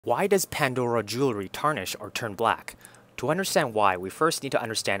Why does Pandora jewelry tarnish or turn black? To understand why, we first need to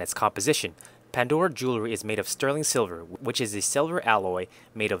understand its composition. Pandora jewelry is made of sterling silver, which is a silver alloy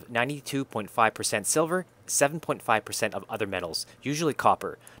made of 92.5% silver, 7.5% of other metals, usually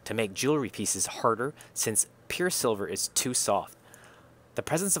copper, to make jewelry pieces harder since pure silver is too soft. The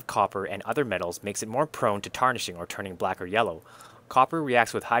presence of copper and other metals makes it more prone to tarnishing or turning black or yellow. Copper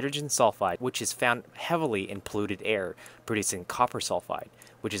reacts with hydrogen sulfide, which is found heavily in polluted air, producing copper sulfide,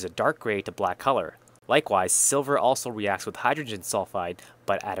 which is a dark gray to black color. Likewise, silver also reacts with hydrogen sulfide,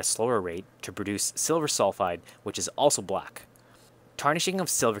 but at a slower rate, to produce silver sulfide, which is also black. Tarnishing of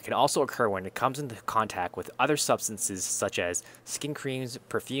silver can also occur when it comes into contact with other substances such as skin creams,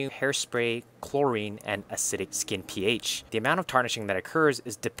 perfume, hairspray, chlorine, and acidic skin pH. The amount of tarnishing that occurs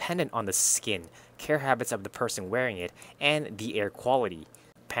is dependent on the skin, care habits of the person wearing it, and the air quality.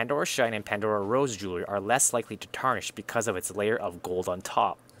 Pandora Shine and Pandora Rose jewelry are less likely to tarnish because of its layer of gold on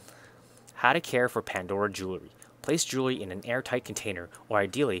top. How to care for Pandora jewelry. Place jewelry in an airtight container, or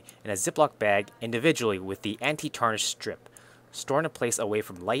ideally in a Ziploc bag individually with the anti-tarnish strip. Store in a place away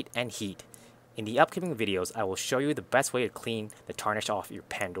from light and heat. In the upcoming videos, I will show you the best way to clean the tarnish off your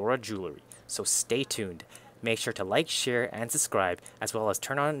Pandora jewelry, so stay tuned. Make sure to like, share, and subscribe, as well as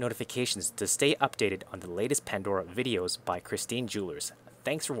turn on notifications to stay updated on the latest Pandora videos by Christine Jewelers.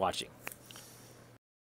 Thanks for watching.